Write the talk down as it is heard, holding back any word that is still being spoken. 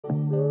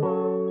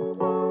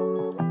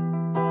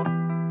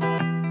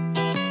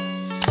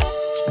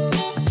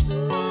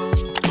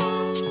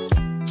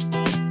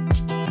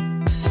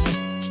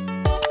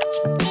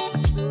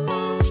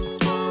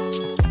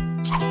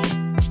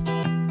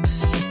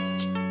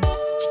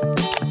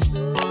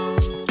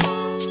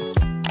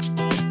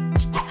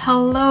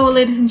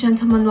ladies and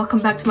gentlemen, welcome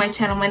back to my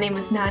channel. My name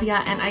is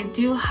Nadia and I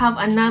do have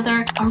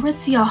another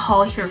Aritzia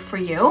haul here for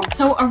you.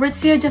 So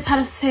Aritzia just had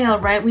a sale,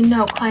 right? We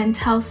know,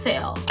 clientele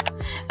sale.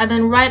 And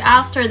then right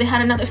after they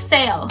had another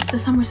sale, the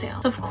summer sale.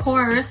 So of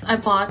course I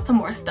bought some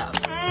more stuff.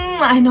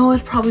 I know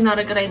it's probably not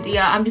a good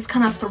idea. I'm just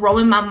kind of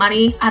throwing my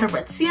money at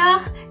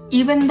Aritzia,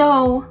 even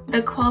though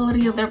the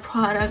quality of their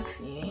products,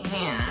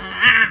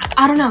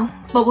 I don't know,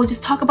 but we'll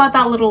just talk about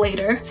that a little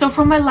later. So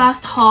for my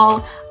last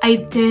haul, I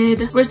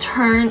did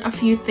return a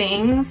few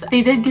things.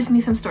 They did give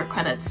me some store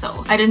credits,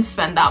 so I didn't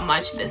spend that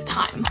much this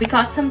time. We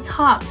got some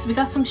tops, we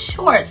got some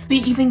shorts, we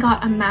even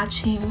got a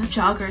matching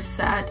jogger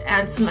set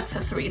and some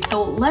accessories.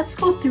 So let's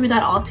go through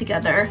that all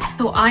together.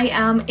 So I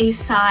am a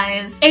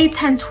size 8,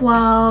 10,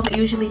 12,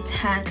 usually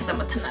 10 because I'm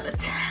a 10 out of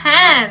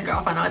 10,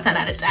 girlfriend. I'm a 10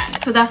 out of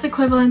 10. So that's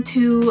equivalent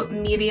to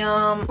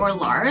medium or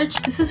large.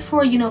 This is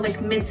for, you know, like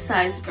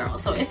mid-sized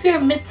girls. So if you're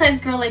a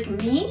mid-sized girl like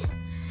me,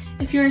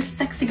 if you're a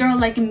sexy girl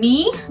like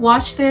me,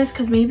 watch this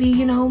because maybe,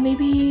 you know,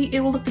 maybe it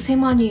will look the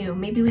same on you.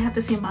 Maybe we have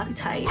the same body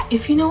type.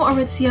 If you know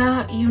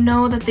Aritzia, you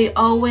know that they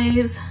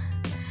always,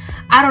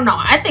 I don't know,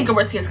 I think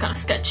Aritzia is kind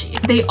of sketchy.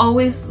 They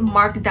always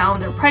mark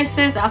down their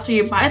prices after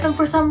you buy them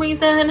for some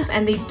reason,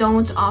 and they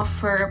don't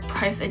offer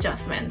price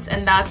adjustments,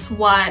 and that's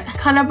what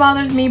kind of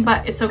bothers me,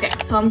 but it's okay.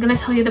 So I'm gonna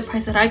tell you the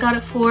price that I got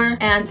it for,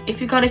 and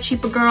if you got it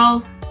cheaper,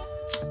 girl,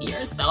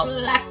 you're so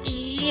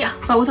lucky.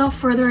 But without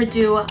further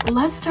ado,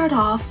 let's start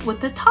off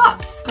with the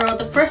tops. Girl,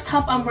 the first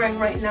top I'm wearing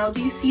right now,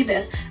 do you see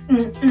this?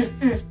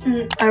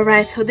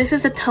 Alright, so this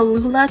is a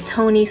Talula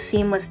Toni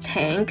seamless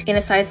tank in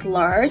a size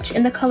large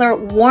in the color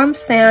warm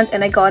sand,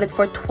 and I got it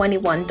for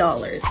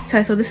 $21.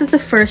 Okay, so this is the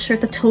first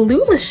shirt, the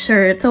Talula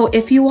shirt. So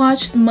if you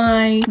watched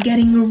my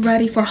getting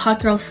ready for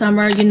hot girl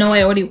summer, you know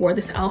I already wore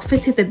this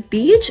outfit to the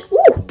beach.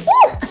 Ooh.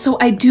 So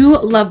I do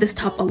love this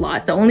top a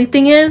lot. The only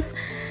thing is,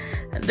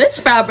 this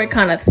fabric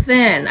kind of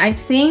thin. I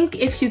think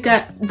if you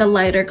get the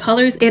lighter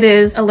colors, it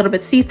is a little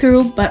bit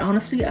see-through, but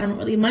honestly, I don't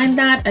really mind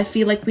that. I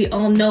feel like we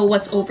all know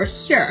what's over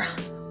here.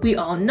 We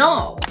all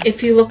know.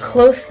 If you look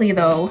closely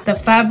though, the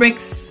fabric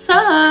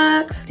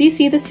sucks. Do you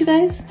see this, you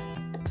guys?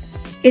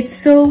 It's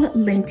so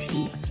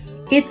linty.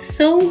 It's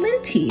so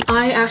linty.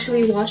 I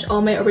actually wash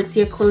all my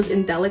Aritzia clothes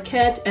in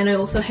delicate, and I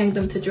also hang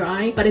them to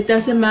dry, but it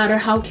doesn't matter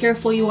how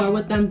careful you are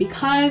with them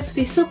because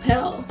they still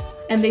peel.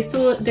 And they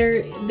still,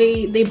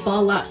 they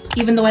ball up.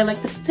 Even though I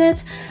like the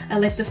fit, I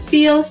like the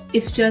feel,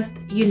 it's just,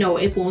 you know,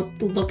 it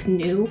won't look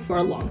new for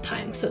a long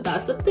time. So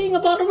that's the thing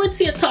about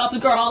Aritzia tops,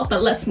 girl.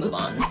 But let's move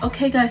on.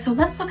 Okay guys, so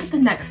let's look at the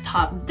next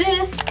top.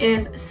 This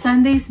is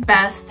Sunday's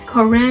Best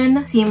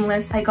Corinne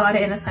seamless. I got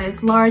it in a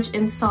size large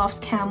in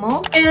soft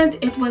camel, and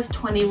it was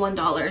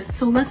 $21.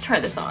 So let's try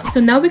this on.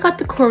 So now we got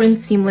the Corinne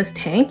seamless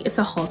tank. It's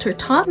a halter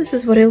top. This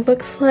is what it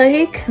looks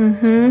like.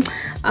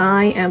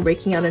 I am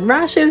breaking out in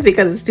rashes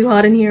because it's too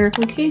hot in here.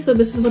 Okay, so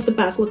this is what the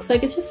back looks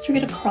like. It's just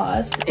straight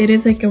across. It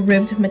is like a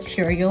ribbed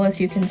material, as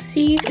you can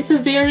see. It's a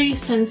very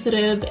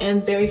sensitive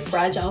and very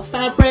fragile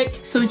fabric.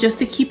 So just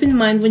to keep in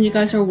mind when you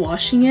guys are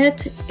washing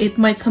it, it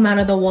might come out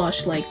of the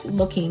wash like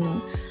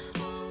looking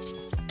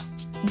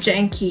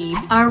janky.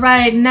 All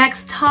right,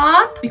 next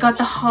top, we got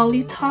the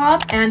holly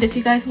top. And if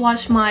you guys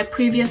watched my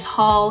previous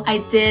haul, I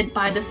did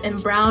buy this in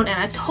brown, and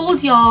I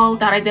told y'all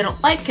that I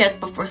didn't like it,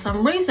 but for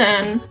some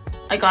reason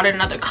I got it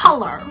another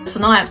color. So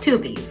now I have two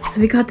of these.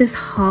 So we got this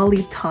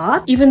holly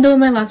top. Even though in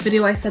my last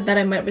video I said that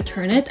I might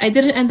return it, I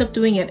didn't end up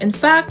doing it. In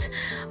fact,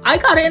 I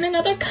got it in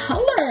another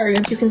color.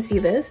 You can see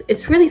this.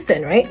 It's really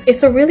thin, right?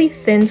 It's a really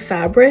thin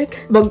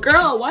fabric. But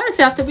girl, why does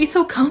it have to be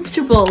so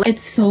comfortable?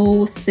 It's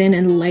so thin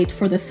and light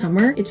for the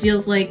summer. It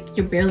feels like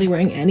you're barely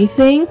wearing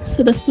anything.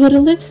 So that's what it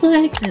looks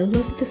like. I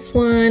love this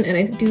one, and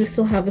I do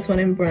still have this one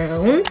in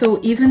brown. So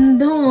even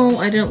though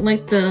I didn't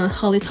like the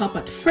holly top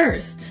at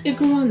first, it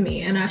grew on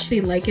me, and I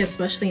actually like it,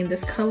 especially in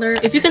this color.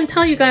 If you can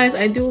tell, you guys,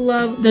 I do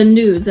love the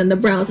nudes and the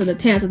browns and the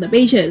tans and the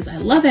beiges. I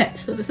love it.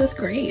 So this is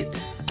great.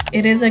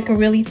 It is like a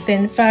really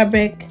thin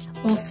fabric,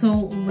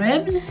 also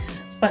ribbed,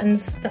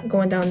 buttons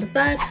going down the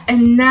side.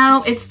 And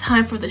now it's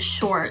time for the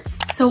shorts.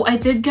 So I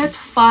did get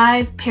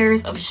 5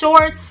 pairs of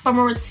shorts from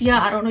Aritzia.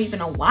 I don't even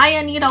know why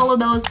I need all of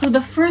those. So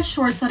the first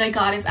shorts that I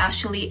got is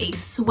actually a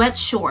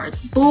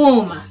sweatshirt.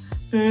 Boom.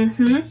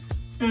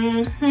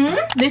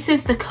 This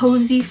is the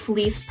Cozy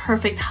Fleece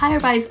Perfect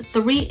high-rise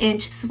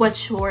 3-inch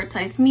sweatshort,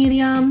 size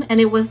medium,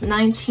 and it was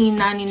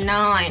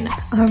 $19.99.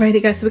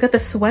 Alrighty guys, so we got the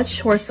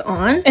sweatshorts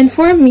on, and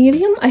for a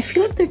medium, I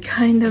feel like they're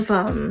kind of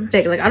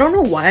big. Like, I don't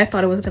know why I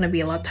thought it was gonna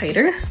be a lot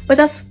tighter, but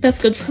that's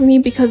good for me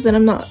because then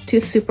I'm not too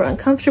super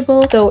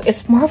uncomfortable. So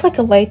it's more of like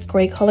a light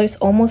gray color. It's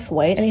almost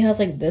white, and it has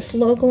like this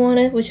logo on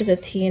it, which is a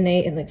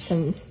TNA and like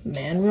some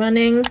man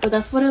running. So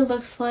that's what it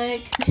looks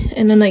like,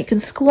 and then I can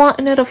squat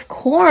in it, of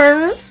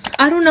course.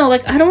 I don't know,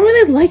 like I don't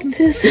really like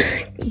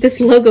this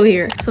logo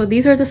here. So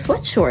these are the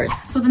sweatshorts.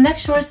 So the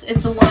next shorts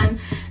is the one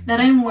that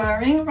I'm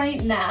wearing right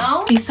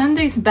now. The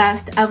Sunday's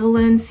Best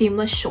Evelyn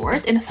seamless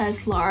short in a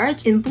size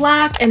large in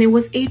black, and it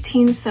was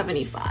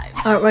 $18.75.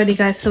 Alrighty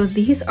guys, so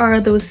these are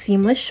those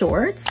seamless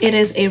shorts. It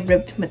is a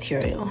ribbed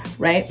material,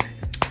 right?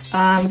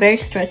 very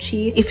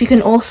stretchy. If you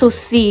can also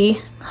see,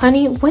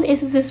 honey, what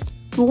is this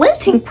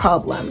linting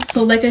problem?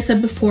 So like I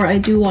said before, I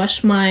do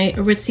wash my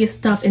aritzia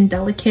stuff in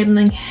delicate and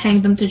then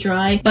hang them to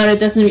dry, but it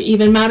doesn't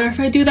even matter if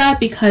I do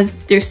that because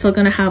they're still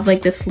gonna have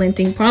like this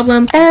linting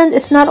problem. And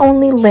it's not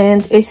only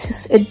lint, it's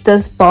just it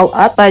does ball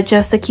up. But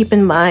just to keep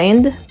in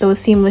mind, those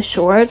seamless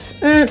shorts,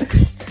 maybe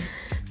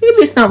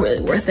it's not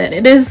really worth it.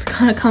 It is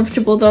kind of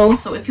comfortable though.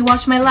 So if you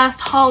watched my last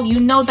haul, you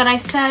know that I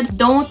said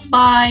don't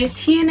buy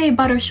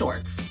tnabutter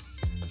shorts.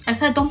 I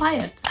said don't buy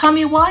it. Tell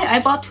me why I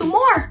bought 2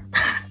 more.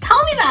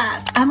 Tell me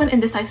that. I'm an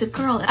indecisive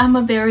girl. I'm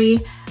a very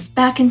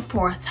back and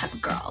forth type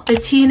of girl. The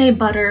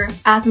tnabutter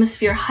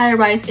Atmosphere High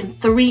Rise in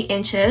 3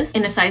 inches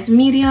in a size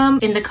medium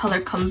in the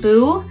color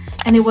kombu,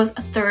 and it was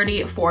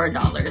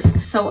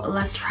 $34. So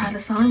let's try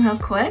this on real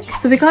quick.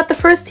 So we got the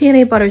first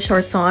tnabutter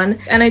shorts on,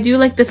 and I do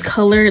like this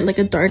color, like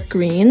a dark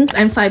green.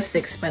 I'm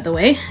 5'6" by the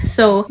way.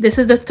 So this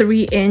is the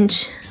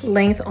 3-inch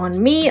length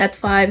on me at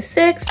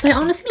 5'6". I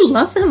honestly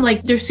love them.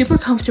 Like, they're super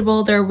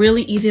comfortable. They're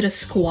really easy to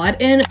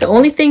squat in. The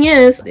only thing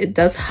is, it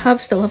does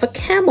still have a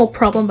camel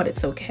problem, but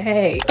it's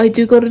okay. I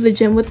do go to the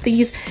gym with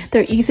these.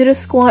 They're easy to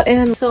squat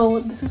in. So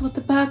this is what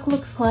the back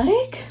looks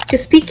like.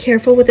 Just be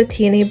careful with the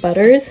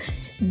tnabutters.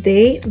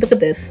 Look at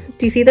this.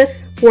 Do you see this?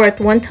 Where at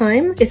one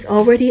time it's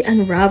already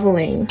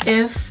unraveling.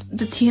 If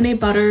the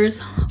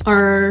tnabutters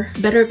are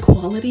better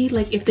quality,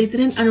 like if they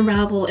didn't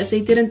unravel, if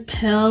they didn't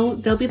pill,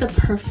 they'll be the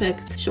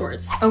perfect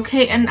shorts.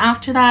 Okay, and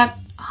after that,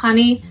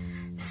 honey,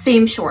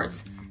 same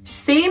shorts,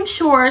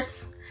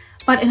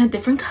 but in a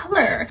different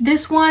color.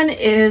 This one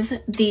is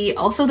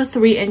also the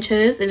 3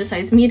 inches in a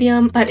size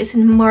medium, but it's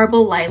in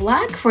marble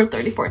lilac for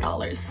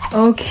 $34.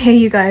 Okay,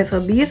 you guys, so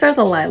these are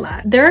the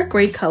lilac. They're a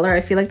great color.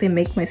 I feel like they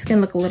make my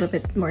skin look a little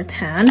bit more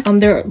tan.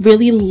 They're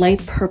really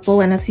light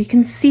purple, and as you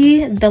can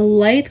see, the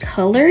light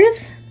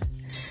colors,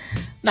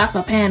 that's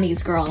my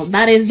panties, girl.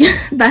 That is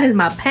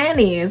my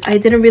panties. I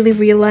didn't really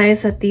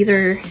realize that these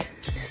are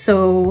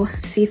so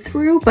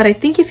see-through, but I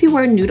think if you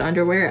wear nude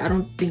underwear, I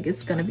don't think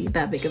it's gonna be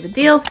that big of a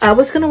deal. I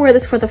was gonna wear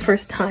this for the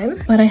first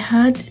time, but I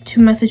had to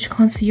message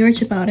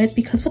concierge about it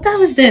because what the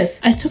hell is this?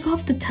 I took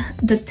off the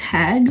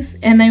tags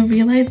and I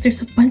realized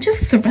there's a bunch of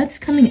threads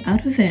coming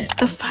out of it.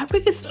 The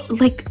fabric is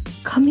like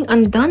coming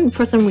undone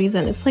for some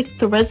reason. It's like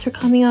threads are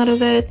coming out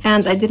of it,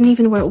 and I didn't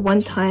even wear it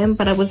one time,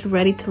 but I was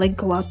ready to like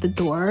go out the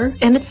door.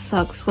 And it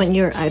sucks when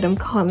your item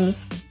comes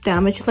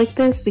damaged like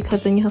this,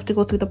 because then you have to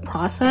go through the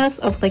process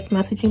of like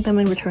messaging them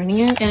and returning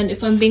it. And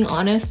if I'm being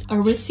honest,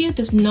 Aritzia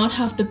does not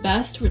have the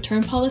best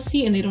return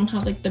policy, and they don't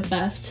have like the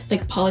best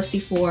like policy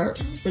for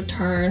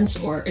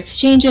returns or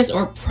exchanges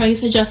or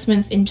price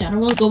adjustments in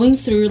general. Going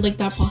through like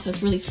that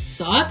process really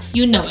sucks.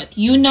 You know it.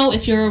 You know,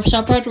 if you're a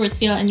shopper at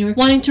Aritzia and you're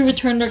wanting to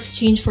return or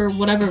exchange for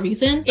whatever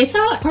reason, it's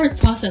a hard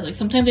process. Like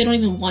sometimes they don't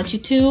even want you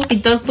to.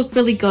 It does look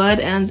really good,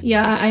 and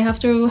yeah, I have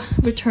to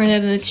return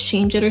it and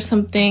exchange it or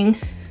something.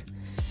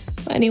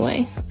 But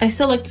anyway, I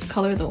still like this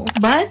color though.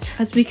 But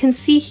as we can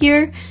see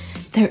here,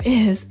 there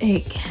is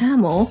a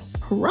camel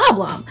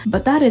problem,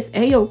 but that is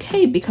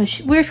a-okay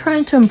because we're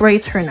trying to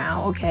embrace her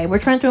now. Okay, we're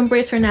trying to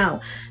embrace her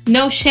now.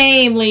 No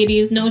shame,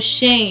 ladies, no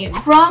shame.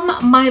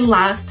 From my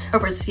last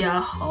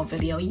Aritzia haul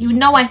video, you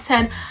know I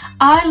said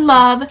I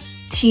love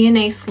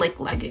tnaslick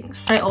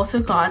leggings. I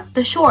also got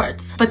the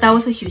shorts, but that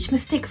was a huge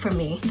mistake for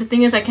me. The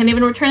thing is, I can't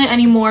even return it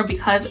anymore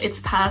because it's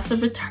past the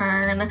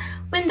return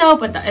window,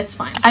 but it's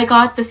fine. I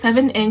got the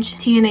 7-inch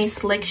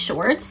tnaslick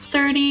shorts,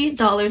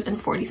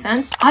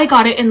 $30.40. I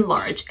got it in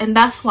large, and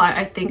that's why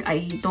I think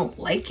I don't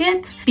like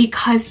it,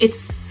 because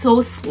it's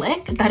so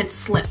slick that it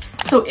slips.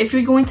 So if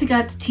you're going to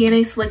get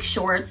tnaslick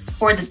shorts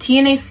or the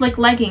tnaslick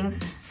leggings,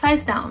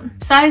 size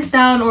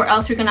down, or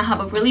else you're gonna have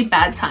a really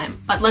bad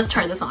time. But let's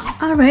try this on.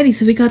 Alrighty,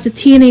 so we got the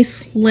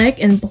tnaslick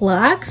in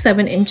black,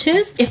 7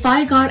 inches. If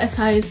I got a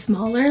size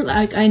smaller,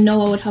 like, I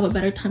know I would have a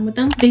better time with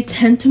them. They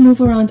tend to move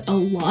around a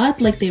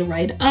lot, like they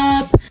ride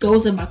up,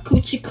 goes in my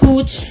coochie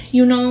cooch,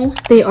 you know.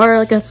 They are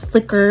like a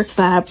slicker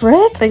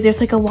fabric. Like there's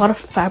like a lot of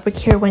fabric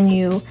here when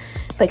you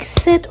like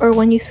sit or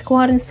when you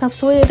squat and stuff,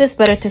 so it is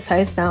better to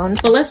size down.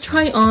 But let's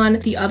try on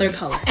the other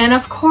color. And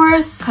of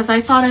course, because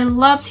I thought I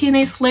loved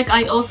tnaslick,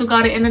 I also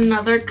got it in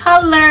another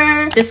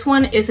color. This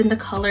one is in the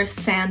color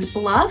Sand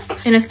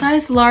Bluff in a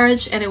size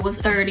large, and it was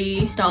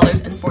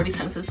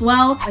 $30.40 as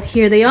well. But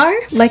here they are.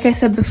 Like I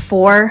said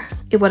before,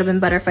 it would have been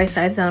better if I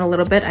sized down a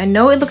little bit. I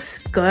know it looks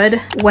good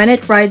when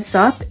it rides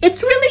up.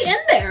 It's really in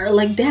there.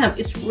 Like, damn,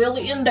 it's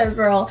really in there,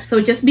 girl. So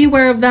just be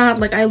aware of that.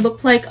 Like, I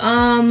look like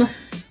I'm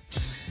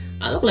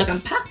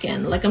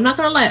packing. Like, I'm not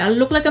gonna lie, I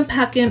look like I'm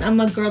packing. I'm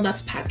a girl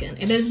that's packing.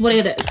 It is what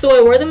it is. So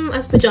I wear them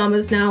as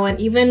pajamas now, and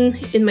even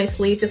in my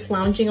sleep, just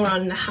lounging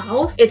around in the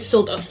house, it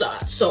still does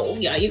that. So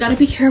yeah, you gotta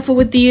be careful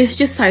with these.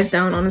 Just size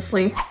down,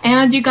 honestly.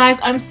 And you guys,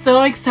 I'm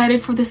so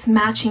excited for this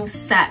matching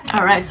set.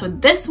 All right, so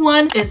this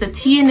one is the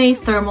TNA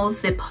thermal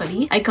zip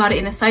hoodie. I got it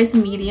in a size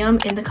medium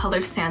in the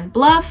color Sand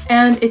Bluff,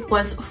 and it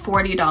was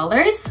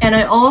 $40. And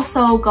I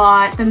also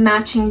got the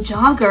matching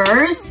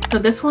joggers. So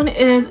this one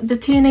is the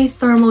TNA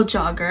thermal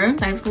jogger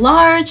here, size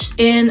large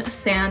in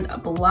Sand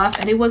Bluff,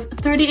 and it was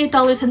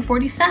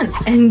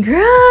 $38.40. And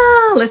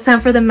girl, it's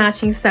time for the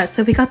matching set.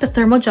 So we got the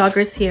thermal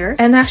joggers here,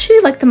 and I actually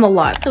like them a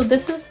lot. So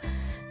this is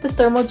the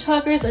thermal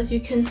joggers, as you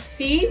can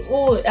see.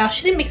 Oh, it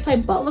actually makes my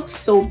butt look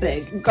so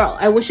big. Girl,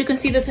 I wish you could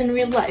see this in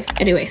real life.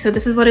 Anyway, so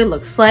this is what it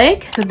looks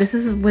like. So this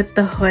is with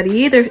the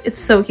hoodie. It's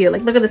so cute.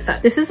 Like, look at the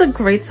set. This is a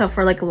great set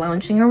for like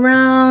lounging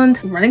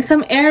around, running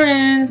some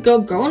errands,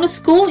 going to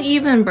school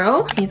even,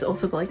 bro. You need to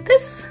also go like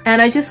this.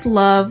 And I just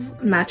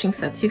love matching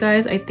sets, you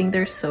guys. I think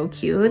they're so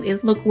cute.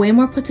 It look way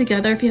more put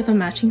together if you have a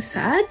matching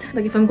set.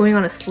 Like if I'm going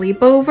on a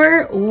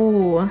sleepover.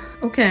 Oh,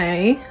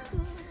 okay.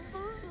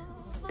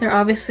 They're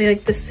obviously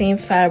like the same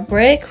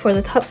fabric for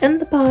the top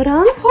and the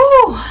bottom.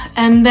 Whew.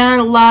 And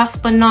then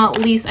last but not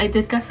least, I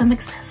did get some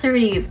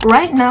accessories.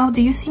 Right now, do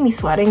you see me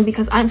sweating?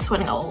 Because I'm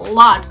sweating a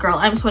lot, girl.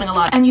 I'm sweating a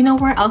lot. And you know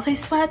where else I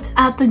sweat?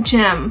 At the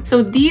gym.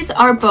 So these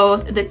are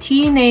both the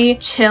TNA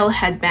Chill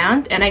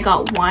headband, and I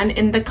got one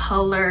in the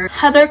color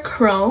Heather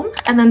Chrome,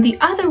 and then the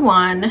other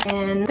one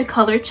in the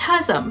color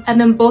Chasm.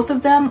 And then both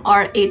of them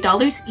are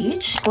 $8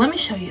 each. Let me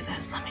show you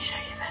this.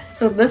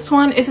 So this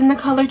one is in the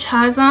color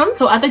Chasm.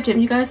 So at the gym,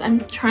 you guys,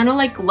 I'm trying to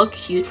like look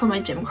cute for my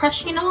gym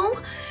crush, you know,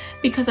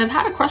 because I've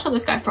had a crush on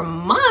this guy for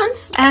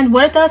months. And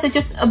what it does, it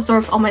just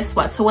absorbs all my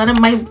sweat. So when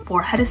my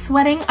forehead is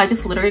sweating, I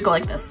just literally go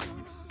like this.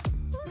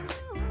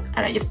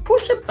 And I just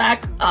push it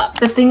back up.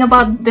 The thing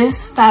about this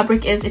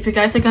fabric is, if you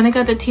guys are gonna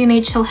get the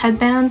TNA Chill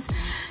headbands,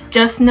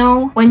 just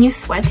know when you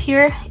sweat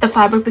here, the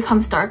fabric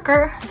becomes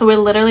darker. So it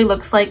literally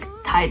looks like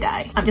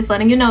tie-dye. I'm just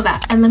letting you know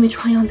that. And let me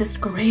try on this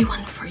gray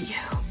one for you.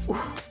 Ooh.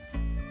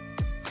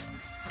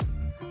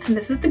 And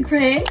this is the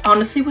gray.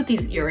 Honestly, with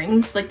these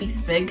earrings, like these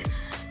big,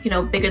 you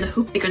know, bigger the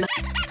hoop, bigger the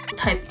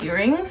type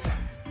earrings,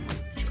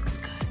 she looks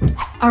good.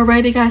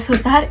 Alrighty guys, so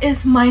that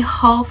is my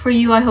haul for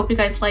you. I hope you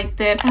guys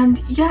liked it. And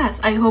yes,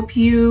 I hope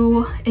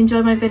you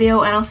enjoyed my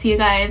video, and I'll see you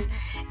guys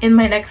in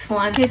my next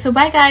one. Okay, so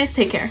bye guys,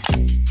 take care.